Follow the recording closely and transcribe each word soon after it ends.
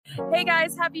Hey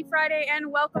guys, happy Friday and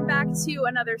welcome back to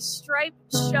another Stripe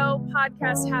Show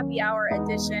podcast happy hour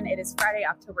edition. It is Friday,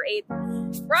 October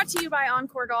 8th, brought to you by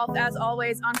Encore Golf. As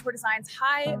always, Encore designs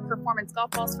high performance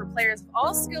golf balls for players of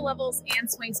all skill levels and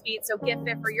swing speed. So get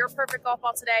fit for your perfect golf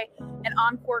ball today at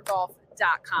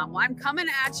EncoreGolf.com. Well, I'm coming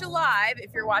at you live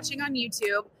if you're watching on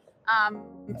YouTube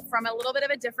from a little bit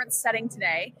of a different setting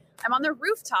today. I'm on the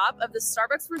rooftop of the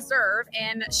Starbucks Reserve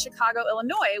in Chicago,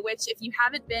 Illinois, which if you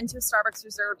haven't been to a Starbucks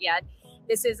Reserve yet,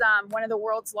 this is one of the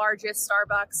world's largest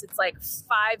Starbucks. It's like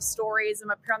 5 stories. I'm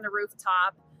up here on the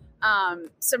rooftop.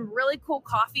 Some really cool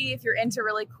coffee if you're into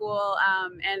really cool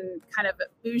and kind of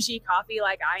bougie coffee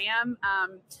like I am.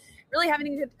 Really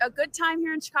having a good time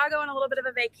here in Chicago and a little bit of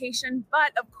a vacation,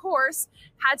 but of course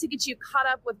had to get you caught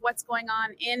up with what's going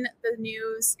on in the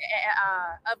news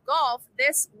of golf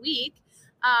this week.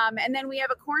 And then we have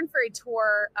a Korn Ferry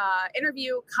Tour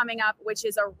interview coming up, which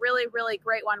is a really, really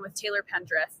great one with Taylor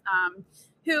Pendrith,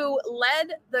 who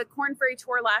led the Korn Ferry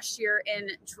Tour last year in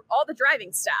all the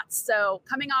driving stats. So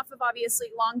coming off of obviously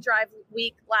long drive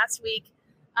week last week,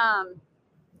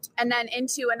 and then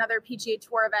into another PGA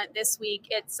Tour event this week.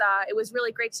 It was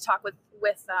really great to talk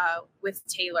with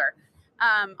Taylor.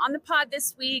 On the pod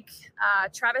this week,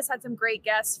 Travis had some great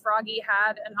guests. Froggy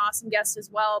had an awesome guest as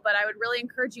well, but I would really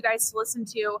encourage you guys to listen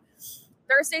to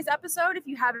Thursday's episode if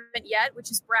you haven't yet,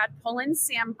 which is Brad Pullen,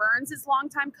 Sam Burns'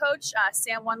 longtime coach.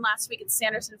 Sam won last week at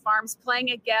Sanderson Farms, playing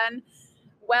again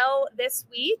well this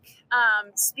week.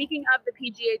 Speaking of the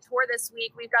PGA Tour this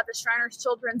week, we've got the Shriners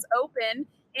Children's Open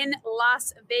in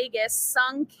Las Vegas.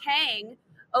 Sung Kang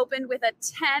opened with a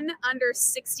 10 under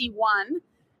 61.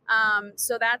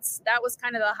 So that was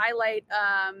kind of the highlight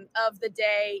of the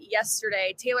day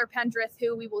yesterday. Taylor Pendrith,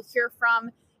 who we will hear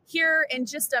from here in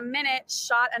just a minute,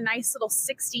 shot a nice little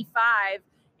 65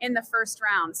 in the first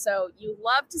round. So you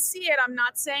love to see it. I'm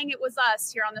not saying it was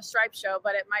us here on the Stripe Show,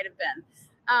 but it might have been.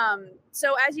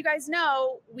 So as you guys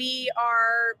know, we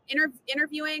are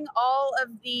interviewing all of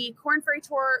the Korn Ferry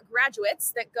Tour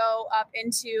graduates that go up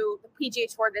into the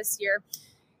PGA Tour this year.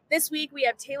 This week, we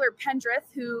have Taylor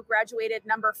Pendrith, who graduated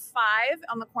number 5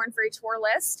 on the Korn Ferry Tour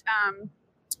list.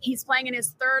 He's playing in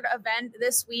his 3rd event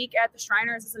this week at the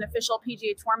Shriners as an official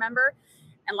PGA Tour member.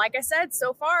 And like I said,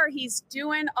 so far, he's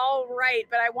doing all right.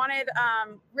 But I wanted,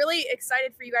 really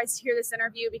excited for you guys to hear this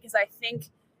interview because I think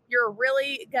you're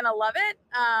really going to love it.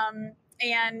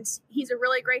 And he's a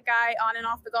really great guy on and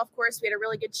off the golf course. We had a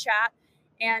really good chat.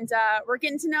 And we're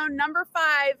getting to know number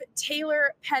 5,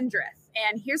 Taylor Pendrith.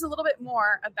 And here's a little bit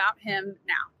more about him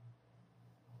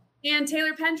now. And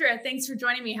Taylor Pendrith, thanks for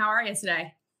joining me. How are you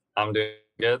today? I'm doing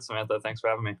good, Samantha. Thanks for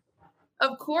having me.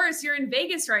 Of course, you're in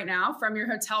Vegas right now from your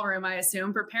hotel room, I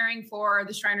assume, preparing for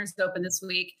the Shriners Open this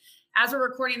week. As we're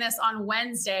recording this on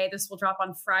Wednesday, this will drop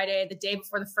on Friday, the day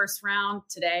before the first round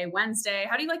today, Wednesday.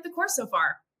 How do you like the course so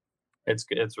far? It's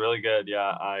really good.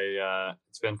 Yeah,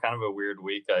 it's been kind of a weird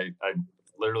week. I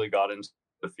literally got into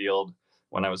the field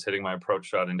when I was hitting my approach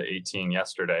shot into 18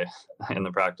 yesterday in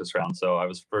the practice round. So I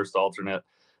was first alternate,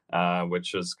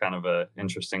 which is kind of an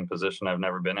interesting position I've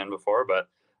never been in before. But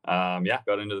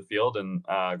got into the field and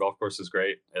golf course is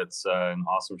great. It's in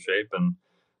awesome shape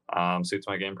and suits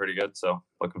my game pretty good. So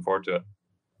looking forward to it.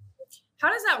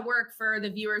 How does that work for the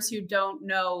viewers who don't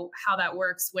know how that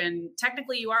works when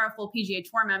technically you are a full PGA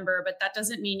Tour member, but that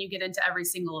doesn't mean you get into every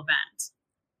single event?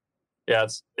 Yeah,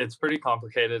 it's pretty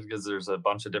complicated because there's a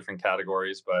bunch of different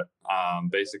categories, but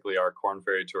basically our Korn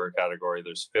Ferry Tour category,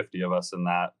 there's 50 of us in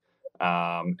that.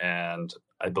 And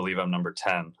I believe I'm number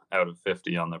 10 out of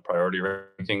 50 on the priority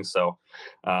rankings. So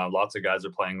lots of guys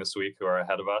are playing this week who are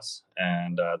ahead of us,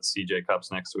 and the CJ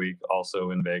Cup's next week,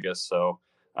 also in Vegas. So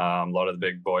a lot of the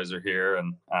big boys are here.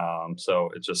 And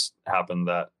so it just happened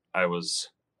that I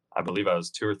believe I was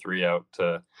 2 or 3 out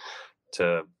to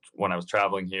when I was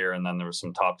traveling here, and then there was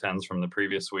some top 10s from the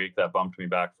previous week that bumped me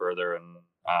back further. And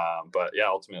but yeah,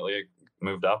 ultimately I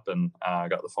moved up and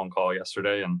got the phone call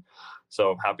yesterday, and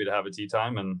so happy to have a tee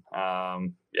time and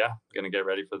gonna get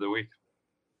ready for the week.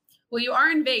 Well, you are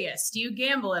in Vegas. Do you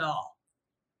gamble at all?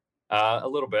 A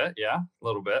little bit, yeah, a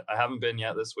little bit. I haven't been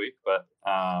yet this week, but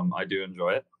I do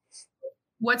enjoy it.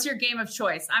 What's your game of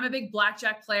choice? I'm a big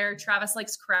blackjack player. Travis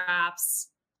likes craps.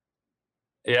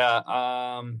 Yeah,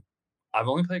 I've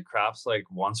only played craps like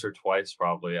once or twice,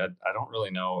 probably. I don't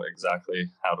really know exactly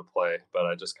how to play, but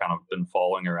I just kind of been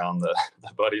following around the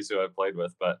buddies who I've played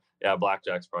with. But yeah,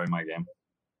 blackjack's probably my game.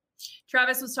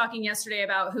 Travis was talking yesterday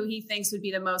about who he thinks would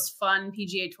be the most fun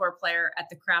PGA Tour player at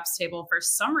the craps table. For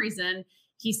some reason,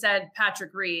 he said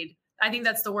Patrick Reed. I think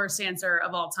that's the worst answer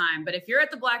of all time. But if you're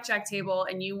at the blackjack table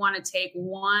and you want to take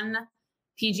one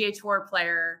PGA Tour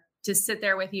player to sit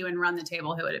there with you and run the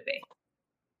table, who would it be?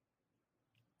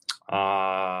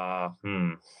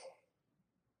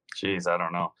 Geez, I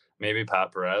don't know. Maybe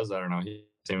Pat Perez. I don't know. He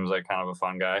seems like kind of a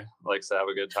fun guy. Likes to have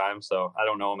a good time. So I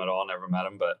don't know him at all. Never met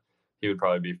him, but he would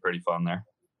probably be pretty fun there.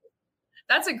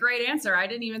 That's a great answer. I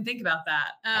didn't even think about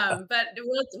that. But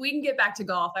we can get back to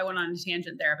golf. I went on a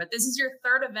tangent there, but this is your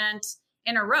third event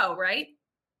in a row, right?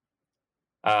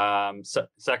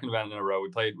 Second event in a row. We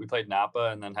played Napa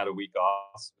and then had a week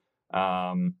off.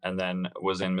 And then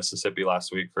was in Mississippi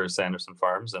last week for Sanderson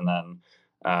Farms, and then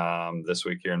this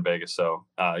week here in Vegas. So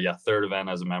third event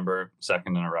as a member,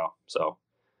 second in a row. So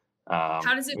how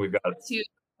does it feel to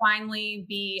finally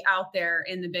be out there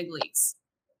in the big leagues?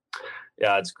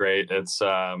 Yeah, it's great. It's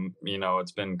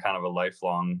it's been kind of a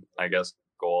lifelong, I guess,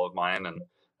 goal of mine, and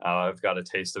I've got a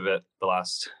taste of it the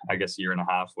last, I guess, year and a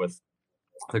half with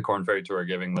the Korn Ferry Tour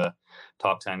giving the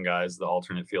top 10 guys the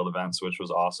alternate field events, which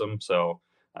was awesome. So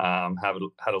have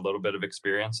had a little bit of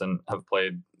experience and have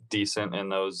played decent in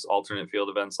those alternate field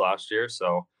events last year.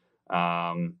 So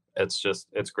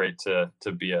it's great to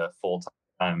be a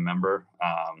full-time member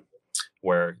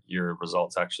where your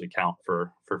results actually count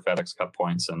for FedEx Cup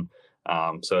points. And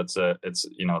so it's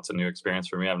a new experience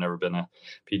for me. I've never been a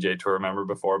PGA Tour member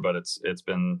before, but it's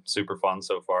been super fun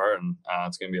so far, and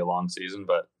it's going to be a long season,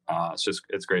 but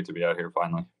it's great to be out here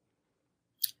finally.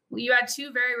 Well, you had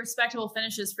two very respectable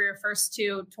finishes for your first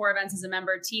two tour events as a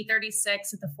member,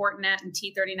 T36 at the Fortinet and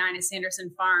T39 at Sanderson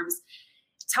Farms.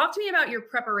 Talk to me about your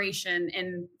preparation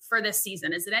for this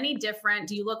season. Is it any different?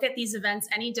 Do you look at these events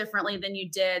any differently than you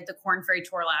did the Korn Ferry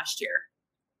Tour last year?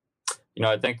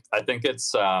 I think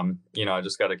it's, I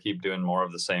just got to keep doing more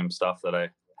of the same stuff that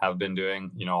I have been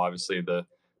doing. Obviously the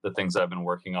things I've been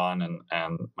working on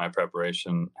and my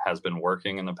preparation has been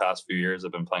working in the past few years.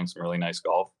 I've been playing some really nice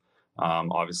golf,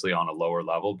 obviously on a lower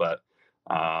level, but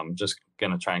just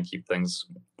going to try and keep things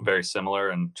very similar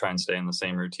and try and stay in the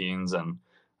same routines. And,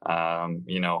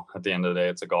 at the end of the day,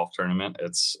 it's a golf tournament.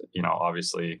 It's,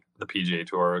 obviously the PGA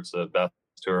Tour, it's the best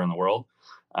tour in the world.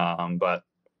 But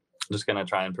just going to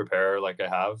try and prepare like I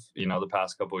have, the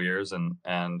past couple of years and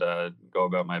go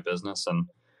about my business and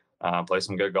play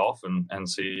some good golf and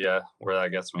see where that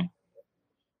gets me.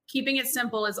 Keeping it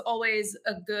simple is always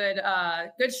a good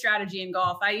strategy in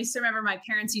golf. I used to remember my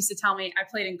parents used to tell me, I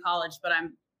played in college, but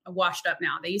I'm washed up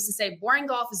now. They used to say, boring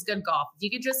golf is good golf. If you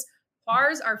could just,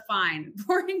 pars are fine.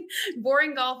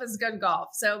 Boring golf is good golf.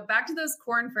 So back to those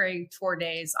Korn Ferry Tour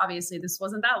days. Obviously, this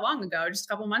wasn't that long ago, just a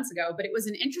couple months ago, but it was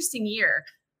an interesting year,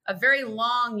 a very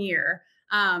long year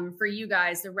for you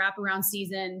guys, the wraparound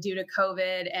season due to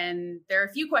COVID. And there are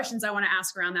a few questions I want to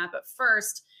ask around that. But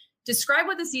first, describe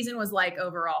what the season was like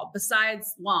overall,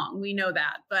 besides long. We know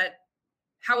that, but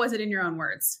how was it in your own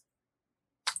words?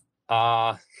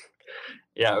 Yeah,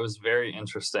 it was very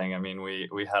interesting. I mean,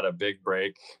 we had a big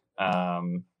break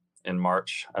in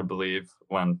March, I believe,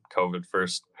 when COVID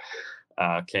first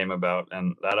came about.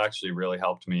 And that actually really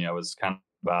helped me. I was kind of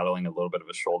battling a little bit of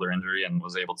a shoulder injury and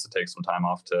was able to take some time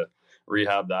off to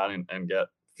rehab that and get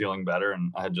feeling better.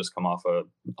 And I had just come off a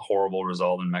horrible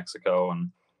result in Mexico. And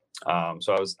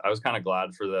so I was kind of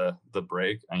glad for the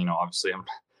break. And, obviously I'm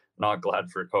not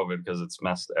glad for COVID because it's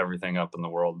messed everything up in the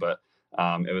world, but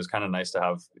it was kind of nice to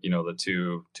have, the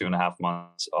 2.5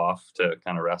 months off to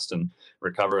kind of rest and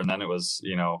recover. And then it was,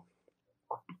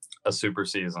 a super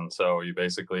season. So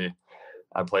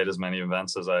I played as many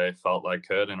events as I felt I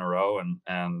could in a row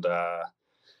and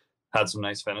had some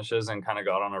nice finishes and kind of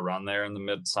got on a run there in the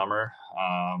midsummer.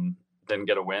 Didn't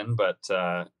get a win, but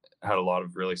had a lot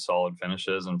of really solid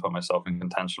finishes and put myself in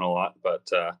contention a lot. But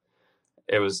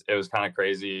it was kind of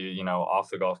crazy, off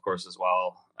the golf course as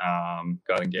well.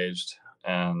 Got engaged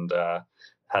and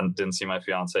didn't see my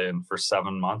fiance for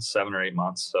 7 or 8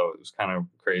 months. So it was kind of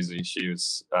crazy. She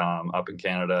was up in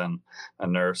Canada and a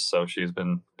nurse, so she's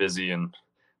been busy in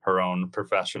her own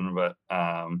profession. But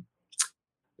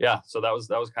so that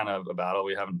was kind of a battle.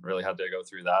 We haven't really had to go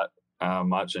through that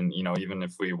much, and even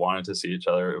if we wanted to see each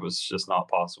other, it was just not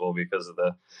possible because of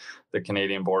the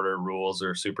Canadian border rules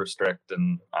are super strict,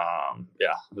 and it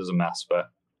was a mess. But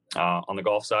on the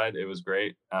golf side, it was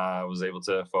great. I was able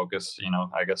to focus,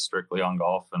 I guess strictly on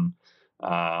golf, and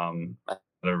I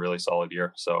had a really solid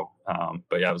year. So,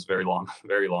 but it was very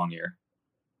long year.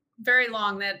 Very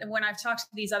long. That when I've talked to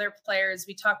these other players,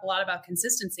 we talk a lot about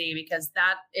consistency because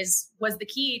that was the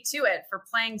key to it for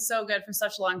playing so good for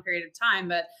such a long period of time.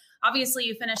 But obviously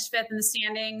you finished fifth in the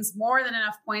standings, more than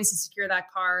enough points to secure that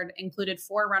card, included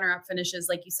 4 runner-up finishes.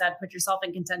 Like you said, put yourself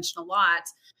in contention a lot.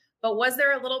 But was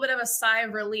there a little bit of a sigh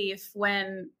of relief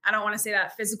when, I don't want to say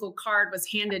that physical card was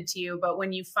handed to you, but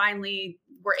when you finally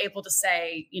were able to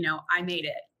say, I made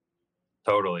it?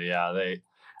 Totally. Yeah.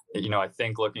 I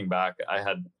think looking back, I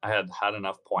had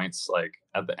enough points like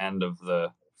at the end of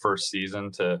the first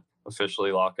season to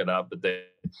officially lock it up, but they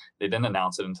didn't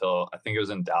announce it until I think it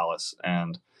was in Dallas.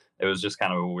 And it was just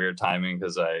kind of a weird timing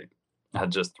because I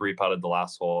had just three putted the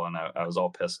last hole, and I was all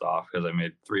pissed off because I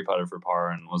made three putted for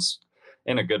par and was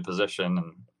in a good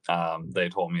position. And they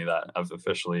told me that I've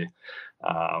officially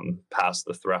passed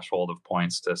the threshold of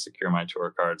points to secure my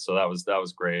tour card. So that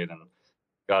was great. And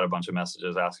got a bunch of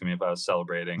messages asking me if I was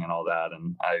celebrating and all that.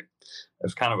 And it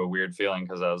was kind of a weird feeling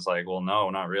because I was like, well, no,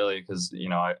 not really. Because,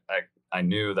 I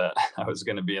knew that I was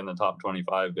going to be in the top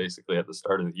 25 basically at the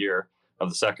start of the year of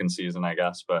the second season, I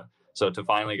guess. But so to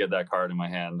finally get that card in my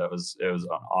hand, it was an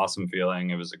awesome feeling.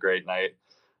 It was a great night.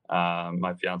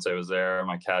 My fiance was there.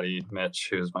 My caddy, Mitch,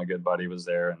 who's my good buddy, was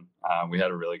there. And we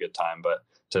had a really good time. But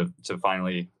to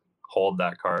finally hold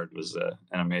that card was an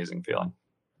amazing feeling.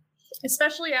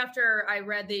 Especially after I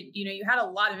read that, you had a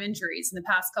lot of injuries in the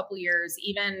past couple of years,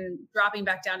 even dropping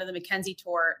back down to the Mackenzie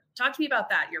Tour. Talk to me about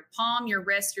that. Your palm, your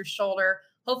wrist, your shoulder.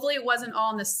 Hopefully it wasn't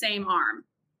all in the same arm.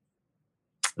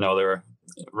 No, they were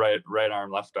right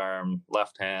arm, left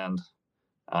hand,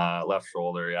 left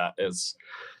shoulder. Yeah. It's,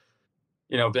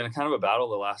 been kind of a battle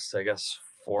the last, I guess,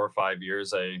 4 or 5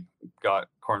 years. I got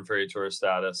Korn Ferry Tour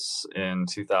status in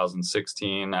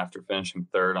 2016 after finishing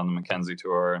third on the Mackenzie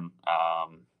Tour, and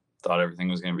thought everything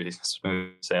was going to be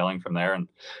smooth sailing from there, and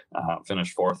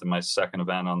finished fourth in my second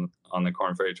event on the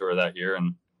Korn Ferry Tour that year,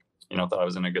 and thought I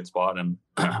was in a good spot, and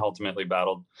ultimately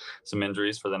battled some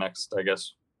injuries for the next, I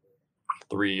guess,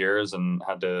 3 years, and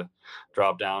had to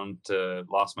drop down to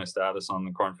lost my status on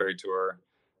the Korn Ferry Tour.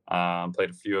 Played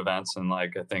a few events in I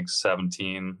think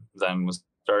 17, then was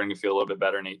starting to feel a little bit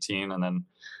better in 18, and then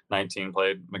 19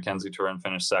 played Mackenzie Tour and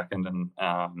finished second, and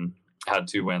had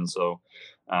 2 wins. So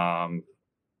I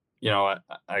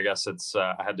guess it's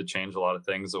I had to change a lot of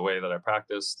things, the way that I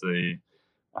practiced,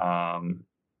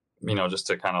 just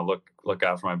to kind of look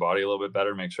out for my body a little bit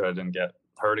better, make sure I didn't get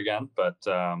hurt again. But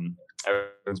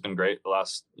everything's been great the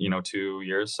last 2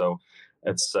 years. So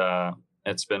it's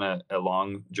been a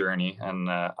long journey and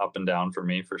up and down for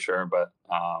me for sure. But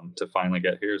to finally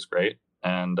get here is great,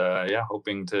 and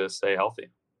hoping to stay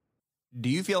healthy. Do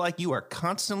you feel like you are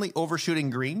constantly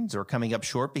overshooting greens or coming up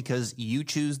short because you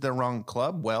choose the wrong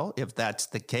club? Well, if that's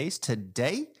the case,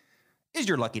 today is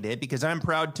your lucky day, because I'm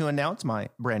proud to announce my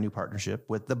brand new partnership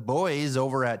with the boys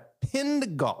over at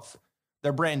Pinned Golf.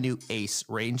 Their brand new Ace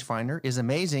rangefinder is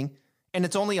amazing, and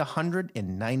it's only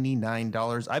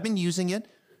 $199. I've been using it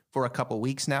for a couple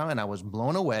weeks now, and I was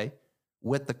blown away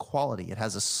with the quality. It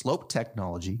has a slope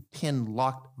technology, pin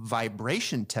locked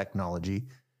vibration technology,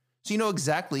 so you know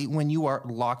exactly when you are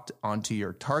locked onto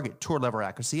your target tour level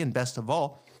accuracy. And best of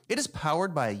all, it is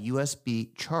powered by a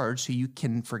USB charge, so you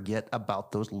can forget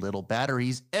about those little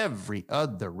batteries every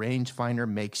other rangefinder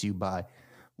makes you buy.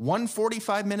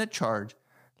 145-minute charge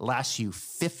lasts you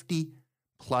 50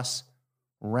 plus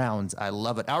rounds. I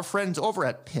love it. Our friends over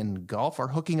at Pin Golf are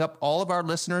hooking up all of our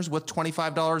listeners with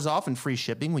 $25 off and free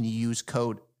shipping when you use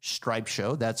code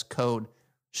STRIPESHOW. That's code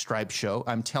STRIPESHOw.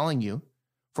 I'm telling you,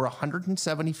 for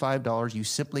 $175, you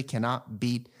simply cannot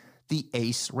beat the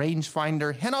Ace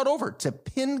rangefinder. Head on over to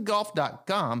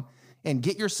pingolf.com and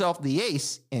get yourself the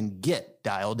Ace and get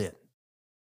dialed in.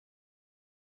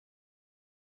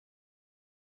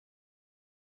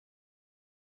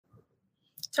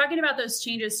 Talking about those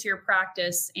changes to your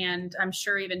practice, and I'm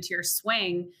sure even to your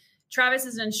swing, Travis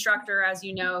is an instructor, as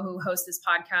you know, who hosts this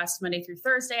podcast Monday through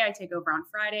Thursday. I take over on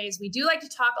Fridays. We do like to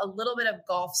talk a little bit of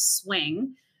golf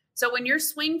swing. So when your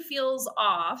swing feels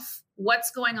off, what's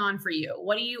going on for you?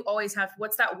 What do you always have?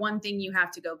 What's that one thing you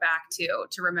have to go back to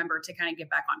remember to kind of get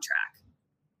back on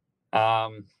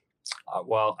track?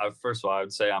 Well, first of all, I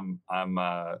would say I'm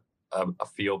a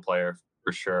field player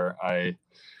for sure. I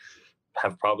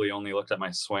have probably only looked at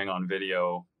my swing on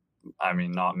video. I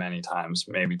mean, not many times,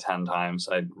 maybe 10 times.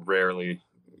 I rarely,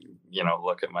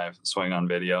 look at my swing on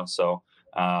video. So,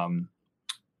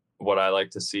 what I like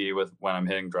to see when I'm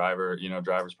hitting driver,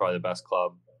 driver's probably the best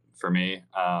club for me.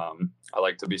 I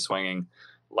like to be swinging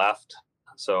left.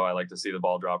 So I like to see the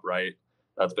ball drop right.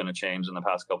 That's been a change in the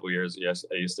past couple of years. Yes,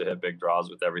 I used to hit big draws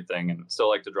with everything and still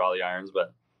like to draw the irons,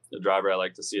 but the driver, I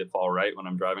like to see it fall right when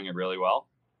I'm driving it really well.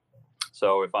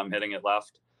 So if I'm hitting it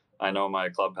left, I know my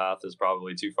club path is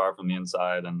probably too far from the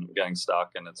inside and I'm getting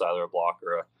stuck, and it's either a block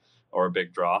or a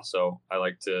big draw. So I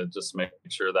like to just make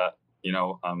sure that,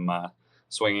 I'm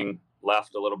swinging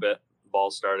left a little bit,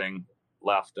 ball starting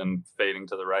left and fading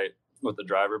to the right with the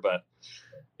driver. But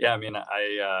yeah, I mean,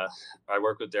 I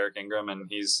work with Derek Ingram, and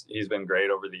he's been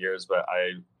great over the years, but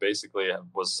I basically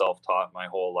was self-taught my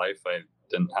whole life. I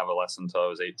didn't have a lesson until I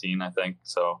was 18, I think.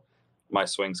 So my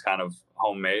swing's kind of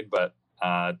homemade, but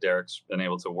Derek's been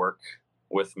able to work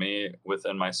with me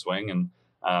within my swing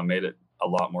and made it a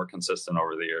lot more consistent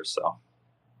over the years. So.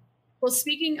 Well,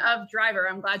 speaking of driver,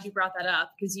 I'm glad you brought that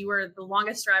up because you were the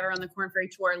longest driver on the Korn Ferry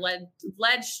Tour, led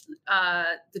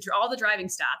all the driving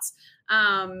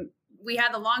stats. We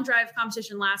had the long drive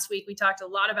competition last week. We talked a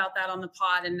lot about that on the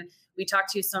pod, and we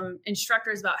talked to some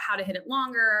instructors about how to hit it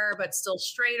longer, but still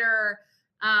straighter.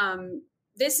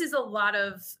 This is a lot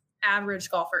of average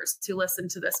golfers to listen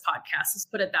to this podcast. Let's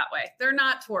put it that way. They're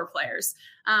not tour players.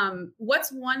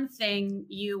 What's one thing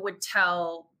you would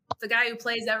tell the guy who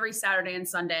plays every Saturday and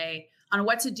Sunday on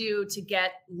what to do to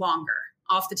get longer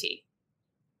off the tee?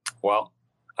 Well,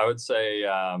 I would say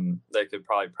they could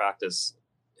probably practice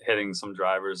hitting some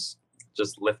drivers,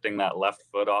 just lifting that left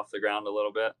foot off the ground a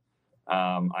little bit.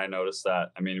 I noticed that.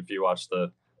 I mean, if you watch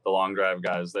the long drive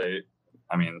guys,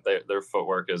 their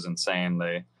footwork is insane.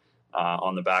 They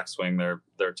on the backswing,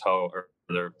 their toe or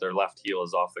their left heel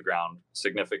is off the ground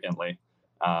significantly,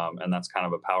 and that's kind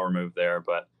of a power move there.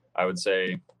 But I would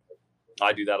say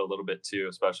I do that a little bit too,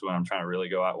 especially when I'm trying to really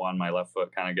go at one. My left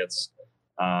foot kind of gets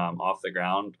off the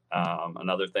ground.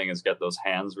 Another thing is get those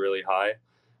hands really high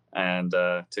and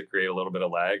to create a little bit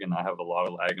of lag. And I have a lot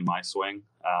of lag in my swing.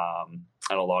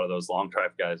 And a lot of those long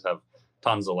drive guys have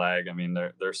tons of lag. I mean,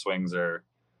 their swings are,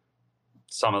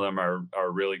 some of them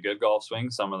are really good golf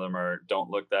swings. Some of them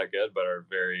don't look that good, but are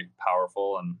very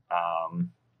powerful. And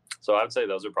so I would say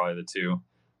those are probably the two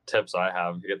tips I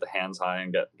have. Get the hands high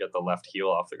and get the left heel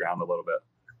off the ground a little bit.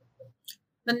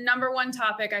 The number one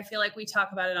topic, I feel like we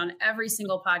talk about it on every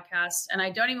single podcast, and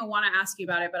I don't even want to ask you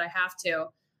about it, but I have to.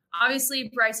 Obviously,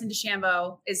 Bryson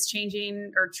DeChambeau is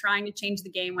changing or trying to change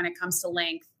the game when it comes to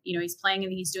length. You know, he's playing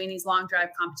and he's doing these long drive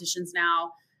competitions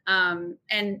now.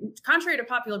 And contrary to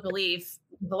popular belief,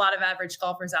 a lot of average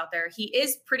golfers out there, he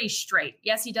is pretty straight.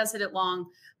 Yes, he does hit it long,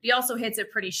 but he also hits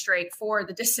it pretty straight for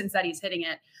the distance that he's hitting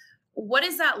it. What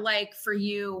is that like for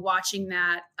you watching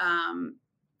that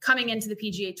coming into the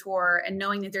PGA Tour and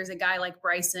knowing that there's a guy like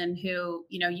Bryson who,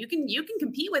 you know, you can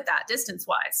compete with that distance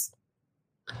wise?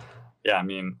 Yeah, I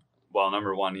mean, well,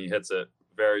 number one, he hits it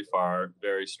very far,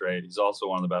 very straight. He's also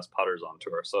one of the best putters on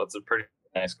tour. So it's a pretty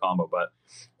nice combo. But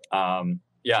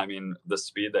yeah, I mean, the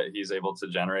speed that he's able to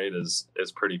generate is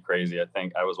pretty crazy. I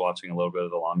think I was watching a little bit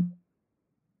of the long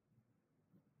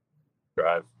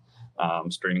drive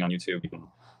streaming on YouTube,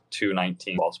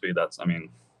 219 ball speed.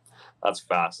 That's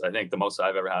fast. I think the most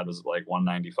I've ever had was like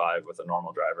 195 with a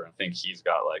normal driver. I think he's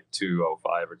got like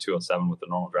 205 or 207 with a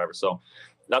normal driver. So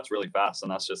that's really fast.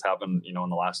 And that's just happened, you know, in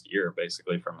the last year,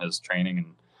 basically from his training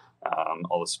and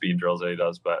all the speed drills that he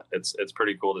does. But it's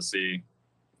pretty cool to see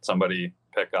somebody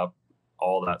pick up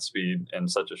all that speed in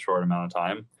such a short amount of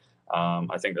time.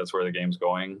 I think that's where the game's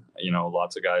going. You know,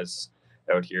 lots of guys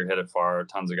out here hit it far.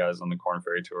 Tons of guys on the Korn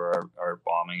Ferry Tour are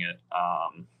bombing it.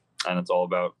 And it's all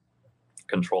about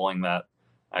controlling that,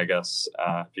 I guess.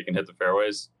 If you can hit the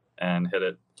fairways and hit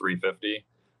it 350,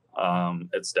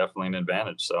 it's definitely an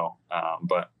advantage. So,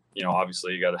 but, you know,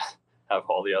 obviously you got to have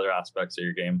all the other aspects of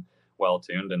your game well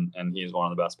tuned, and he's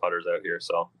one of the best putters out here.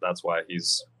 So that's why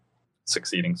he's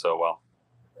succeeding so well.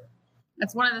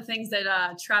 That's one of the things that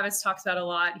Travis talks about a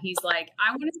lot. He's like,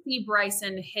 I want to see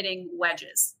Bryson hitting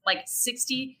wedges, like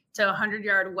 60 to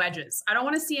 100-yard wedges. I don't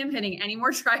want to see him hitting any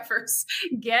more drivers.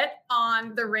 Get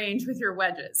on the range with your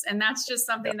wedges. And that's just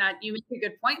something that you make a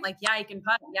good point. Like, yeah, he can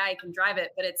putt. Yeah, he can drive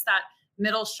it. But it's that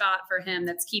middle shot for him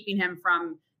that's keeping him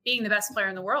from being the best player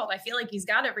in the world. I feel like he's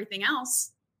got everything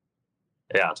else.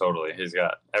 Yeah, totally. He's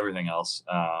got everything else.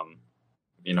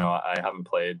 You know, I haven't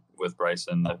played with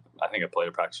Bryson. I think I played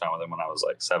a practice round with him when I was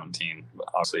like 17. But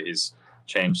obviously, he's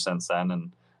changed since then,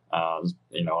 and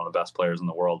you know, one of the best players in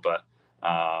the world. But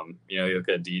you know, you look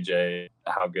at DJ,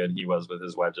 how good he was with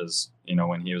his wedges. You know,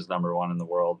 when he was number one in the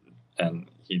world, and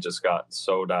he just got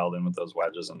so dialed in with those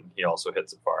wedges, and he also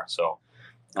hits it far. So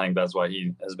I think that's why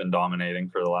he has been dominating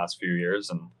for the last few years,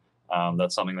 and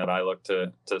that's something that I look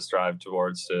to strive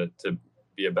towards to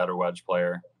be a better wedge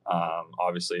player.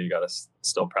 Obviously you got to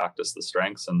still practice the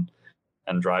strengths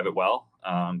and drive it well.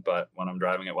 But when I'm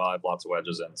driving it well, I have lots of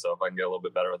wedges in. So if I can get a little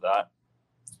bit better with that,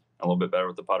 a little bit better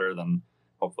with the putter, then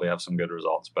hopefully have some good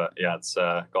results. But yeah, it's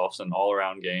golf's an all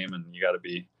around game, and you got to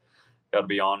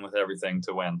be on with everything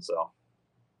to win. So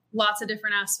lots of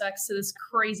different aspects to this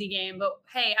crazy game. But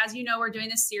hey, as you know, we're doing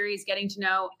this series, getting to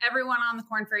know everyone on the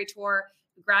Korn Ferry Tour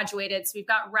who graduated. So we've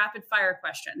got rapid fire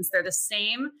questions. They're the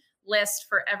same list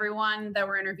for everyone that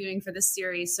we're interviewing for this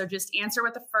series. So just answer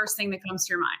with the first thing that comes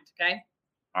to your mind. Okay.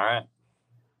 All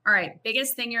right.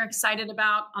 Biggest thing you're excited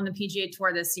about on the PGA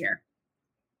Tour this year?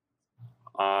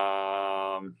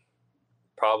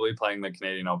 Probably playing the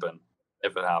Canadian Open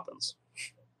if it happens.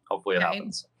 Hopefully it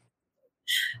happens.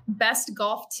 Best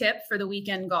golf tip for the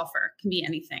weekend golfer. Can be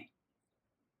anything.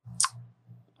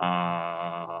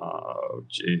 Oh,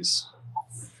 geez.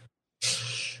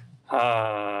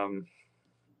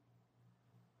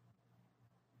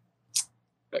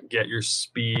 Get your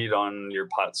speed on your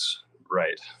putts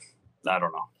right. I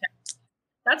don't know.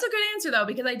 That's a good answer, though,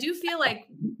 because I do feel like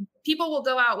people will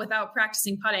go out without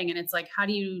practicing putting, and it's like, how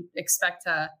do you expect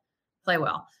to play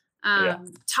well?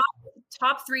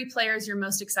 Top 3 players you're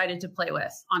most excited to play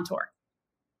with on tour.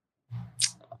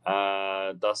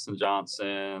 Dustin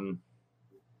Johnson,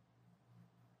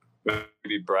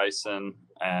 maybe Bryson,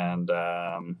 and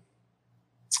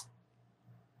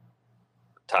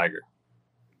Tiger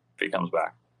if he comes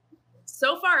back.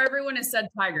 So far, everyone has said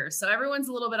Tiger, so everyone's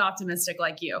a little bit optimistic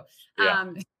like you.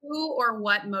 Yeah. Who or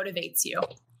what motivates you?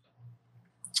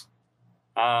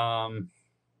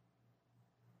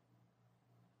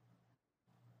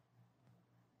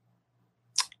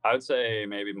 I would say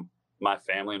maybe my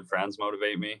family and friends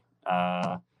motivate me,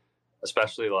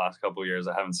 especially the last couple of years.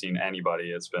 I haven't seen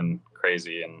anybody. It's been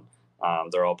crazy, and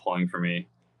they're all pulling for me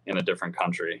in a different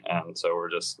country. And so we're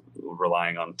just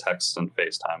relying on text and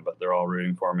FaceTime, but they're all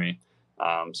rooting for me.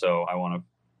 So I want to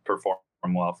perform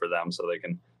well for them so they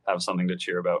can have something to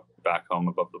cheer about back home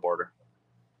above the border.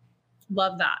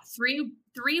 Love that.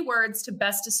 Three words to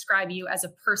best describe you as a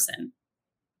person.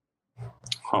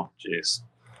 Oh, geez.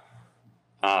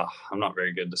 I'm not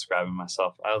very good describing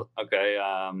myself.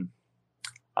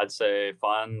 I'd say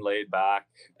fun, laid back,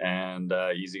 and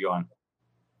easygoing.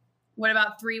 What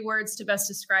about 3 words to best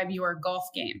describe your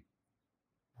golf game?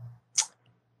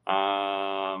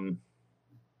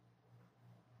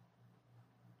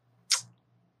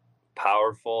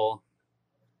 Powerful,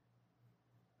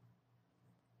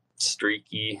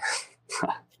 streaky,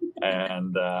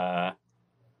 and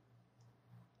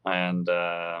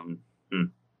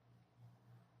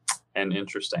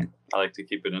interesting. I like to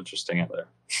keep it interesting out there.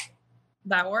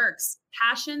 That works.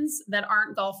 Passions that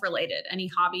aren't golf related. Any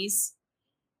hobbies?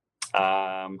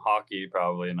 Hockey,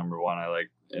 probably number 1. I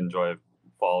enjoy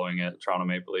following it. Toronto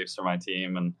Maple Leafs are my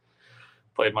team, and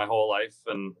played my whole life.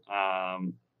 And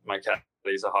my cat,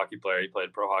 he's a hockey player. He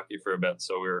played pro hockey for a bit,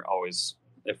 so we're always,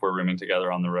 if we're rooming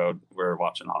together on the road, we're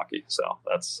watching hockey. So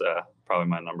that's probably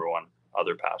my number 1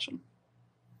 other passion.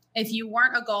 If you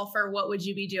weren't a golfer, what would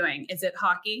you be doing? Is it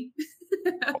hockey?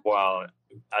 Well,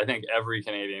 I think every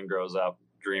Canadian grows up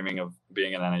dreaming of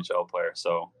being an NHL player.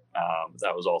 So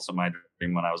that was also my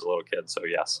dream when I was a little kid. So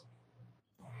yes.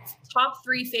 Top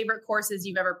 3 favorite courses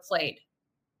you've ever played.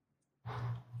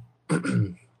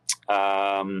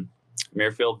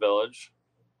 Muirfield Village,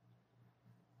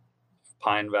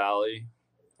 Pine Valley,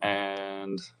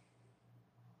 and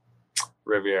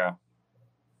Riviera.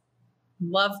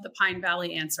 Love the Pine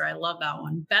Valley answer. I love that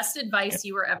one. Best advice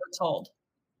you were ever told.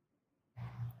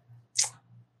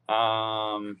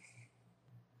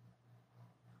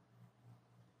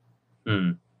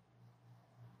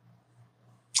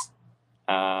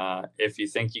 If you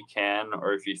think you can,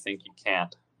 or if you think you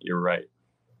can't, you're right.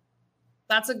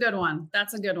 That's a good one.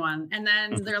 And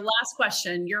then their last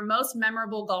question, your most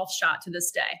memorable golf shot to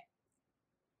this day.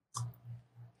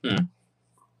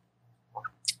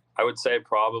 I would say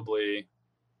probably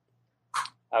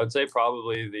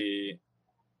the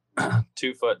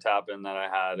 2-foot tap in that I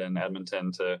had in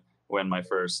Edmonton to win my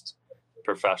first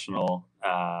professional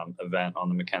event on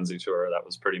the Mackenzie Tour. That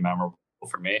was pretty memorable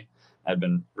for me. I'd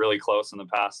been really close in the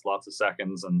past, lots of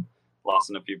seconds, and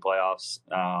lost in a few playoffs.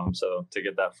 So to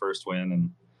get that first win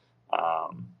and,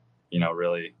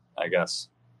 really, I guess,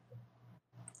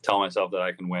 tell myself that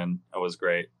I can win, it was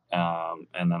great. And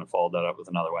then I followed that up with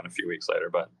another one a few weeks later.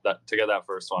 But to get that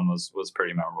first one was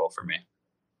pretty memorable for me.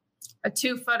 A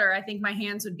 2-footer, I think my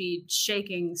hands would be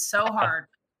shaking so hard.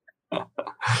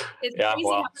 It's crazy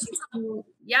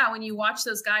when you watch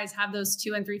those guys have those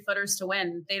 2 and 3 footers to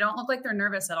win, they don't look like they're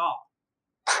nervous at all.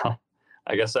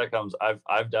 I guess that comes.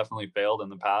 I've definitely failed in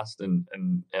the past and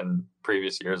in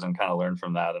previous years, and kind of learned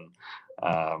from that. And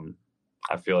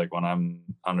I feel like when I'm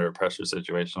under a pressure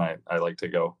situation, I like to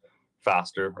go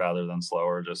faster rather than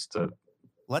slower, just to.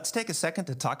 Let's take a second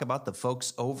to talk about the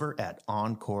folks over at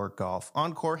Encore Golf.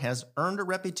 Encore has earned a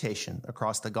reputation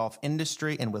across the golf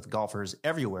industry and with golfers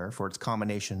everywhere for its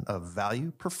combination of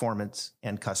value, performance,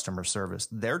 and customer service.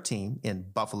 Their team in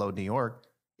Buffalo, New York,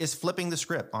 is flipping the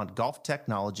script on golf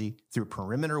technology through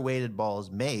perimeter-weighted balls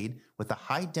made with the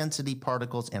high-density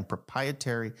particles and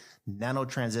proprietary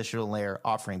nanotransitional layer,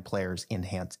 offering players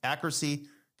enhanced accuracy,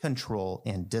 control,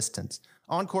 and distance.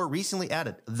 Encore recently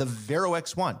added the Vero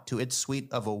X1 to its suite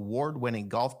of award-winning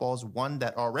golf balls, one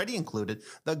that already included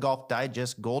the Golf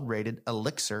Digest gold-rated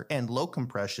Elixir and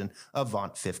low-compression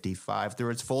Avant 55.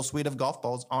 Through its full suite of golf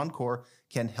balls, Encore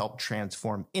can help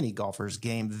transform any golfer's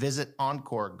game. Visit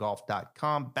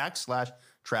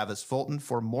encoregolf.com/Travis Fulton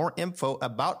for more info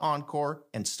about Encore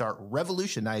and start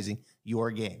revolutionizing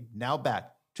your game. Now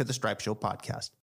back to the Stripe Show podcast.